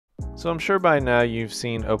So I'm sure by now you've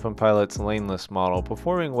seen Openpilot's laneless model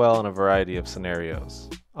performing well in a variety of scenarios.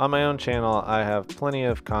 On my own channel, I have plenty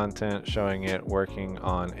of content showing it working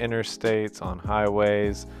on interstates, on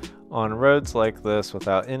highways, on roads like this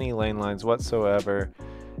without any lane lines whatsoever,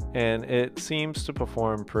 and it seems to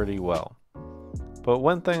perform pretty well. But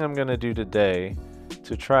one thing I'm going to do today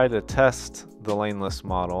to try to test the laneless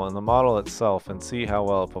model and the model itself and see how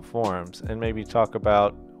well it performs, and maybe talk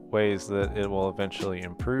about ways that it will eventually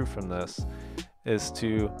improve from this, is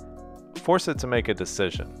to force it to make a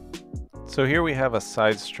decision. So here we have a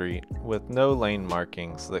side street with no lane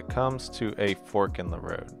markings that comes to a fork in the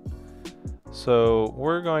road. So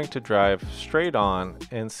we're going to drive straight on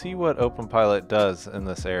and see what Openpilot does in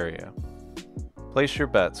this area. Place your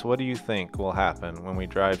bets. What do you think will happen when we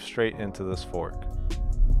drive straight into this fork?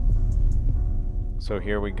 So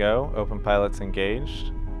here we go. Openpilot's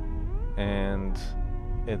engaged and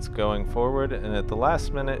it's going forward, and at the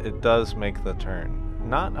last minute it does make the turn.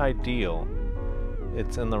 Not ideal.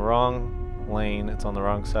 It's in the wrong lane, it's on the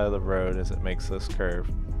wrong side of the road as it makes this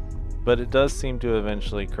curve, but it does seem to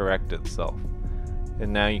eventually correct itself.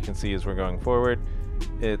 And now you can see as we're going forward,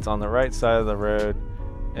 it's on the right side of the road,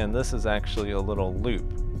 and this is actually a little loop.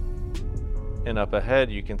 And up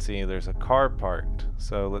ahead you can see there's a car parked.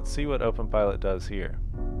 So let's see what Openpilot does here.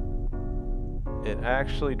 It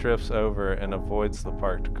actually drifts over and avoids the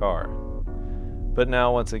parked car. But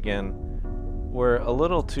now once again, we're a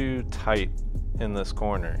little too tight in this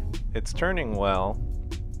corner. It's turning well,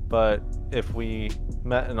 but if we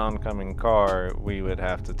met an oncoming car, we would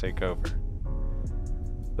have to take over.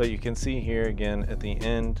 But you can see here again at the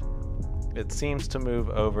end, it seems to move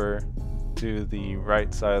over to the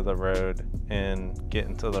right side of the road and get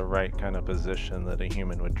into the right kind of position that a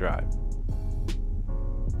human would drive.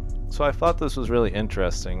 So I thought this was really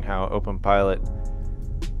interesting how Openpilot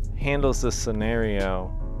handles this scenario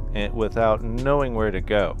without knowing where to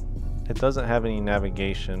go. It doesn't have any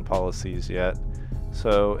navigation policies yet,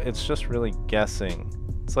 so it's just really guessing.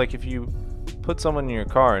 It's like if you put someone in your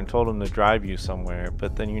car and told them to drive you somewhere,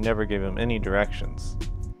 but then you never gave them any directions.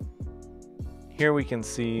 Here we can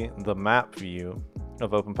see the map view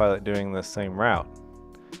of Openpilot doing this same route.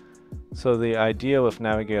 So the idea with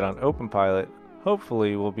Navigate on Openpilot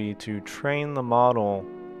hopefully will be to train the model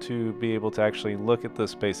to be able to actually look at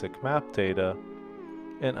this basic map data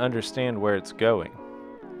and understand where it's going.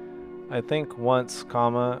 I think once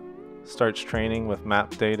comma starts training with map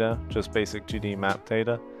data, just basic 2D map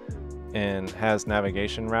data, and has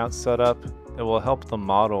navigation routes set up, it will help the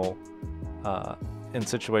model in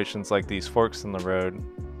situations like these forks in the road,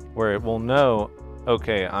 where it will know,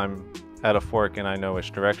 okay, I'm at a fork and I know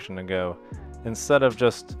which direction to go, instead of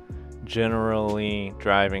just generally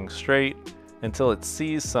driving straight until it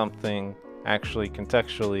sees something actually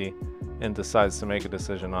contextually and decides to make a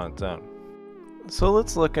decision on its own. So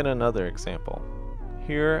let's look at another example.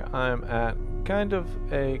 Here I'm at kind of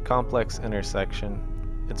a complex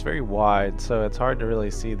intersection. It's very wide, so it's hard to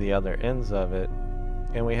really see the other ends of it,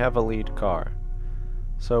 and we have a lead car.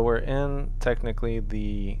 So we're in technically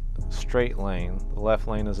the straight lane. The left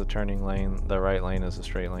lane is a turning lane, the right lane is a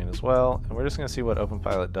straight lane as well, and we're just going to see what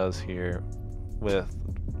Openpilot does here with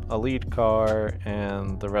a lead car,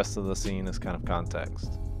 and the rest of the scene is kind of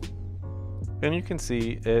context. And you can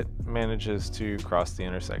see it manages to cross the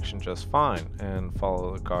intersection just fine and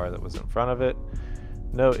follow the car that was in front of it.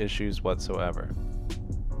 No issues whatsoever.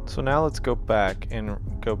 So now let's go back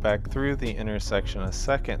through the intersection a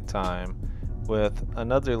second time with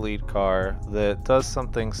another lead car that does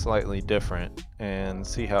something slightly different and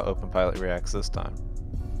see how Openpilot reacts this time.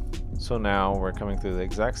 So now we're coming through the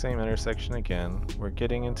exact same intersection again, we're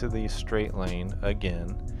getting into the straight lane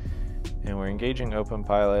again, and we're engaging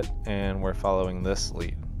Openpilot and we're following this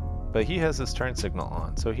lead. But he has his turn signal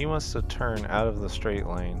on, so he wants to turn out of the straight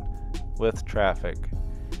lane with traffic,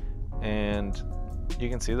 and you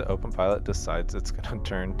can see that Openpilot decides it's going to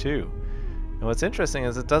turn too. And what's interesting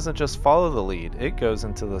is it doesn't just follow the lead, it goes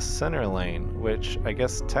into the center lane, which I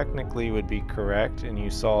guess technically would be correct, and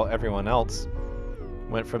you saw everyone else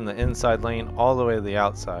went from the inside lane all the way to the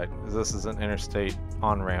outside. This is an interstate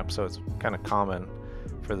on-ramp, so it's kind of common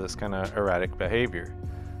for this kind of erratic behavior.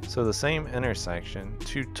 So the same intersection,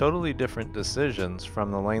 two totally different decisions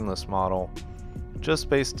from the laneless model,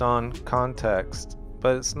 just based on context,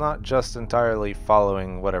 but it's not just entirely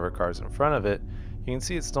following whatever car's in front of it. You can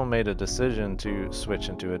see it still made a decision to switch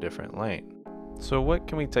into a different lane. So what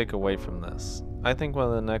can we take away from this? I think one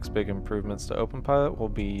of the next big improvements to Openpilot will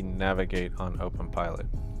be Navigate on Openpilot.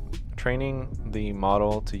 Training the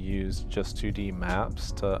model to use just 2D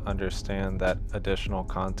maps to understand that additional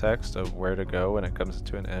context of where to go when it comes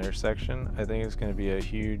to an intersection, I think is going to be a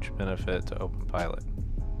huge benefit to Openpilot.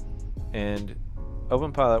 And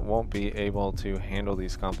Openpilot won't be able to handle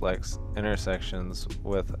these complex intersections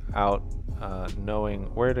without knowing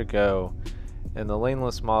where to go, and the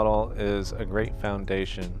laneless model is a great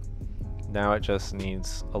foundation. Now it just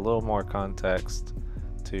needs a little more context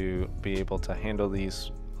to be able to handle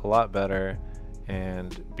these a lot better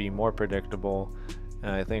and be more predictable,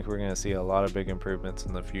 and I think we're going to see a lot of big improvements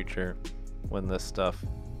in the future when this stuff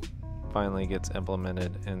finally gets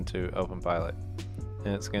implemented into Openpilot.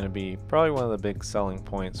 And it's going to be probably one of the big selling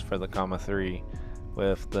points for the comma 3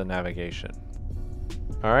 with the navigation.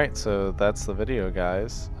 Alright, so that's the video,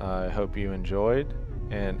 guys. I hope you enjoyed,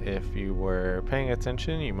 and if you were paying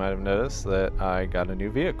attention you might have noticed that I got a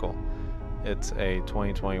new vehicle. It's a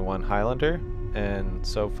 2021 Highlander, and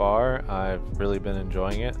so far I've really been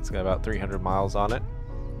enjoying it. It's got about 300 miles on it,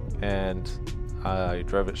 and I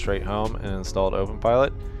drove it straight home and installed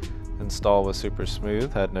Openpilot. Install was super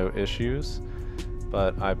smooth, had no issues,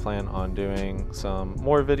 but I plan on doing some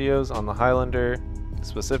more videos on the Highlander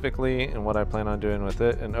specifically and what I plan on doing with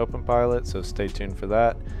it in Openpilot, so stay tuned for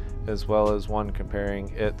that, as well as one comparing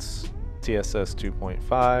its TSS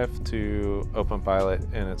 2.5 to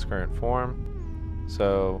Openpilot in its current form.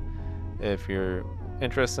 So if you're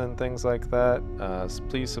interested in things like that,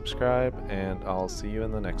 please subscribe, and I'll see you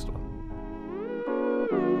in the next one.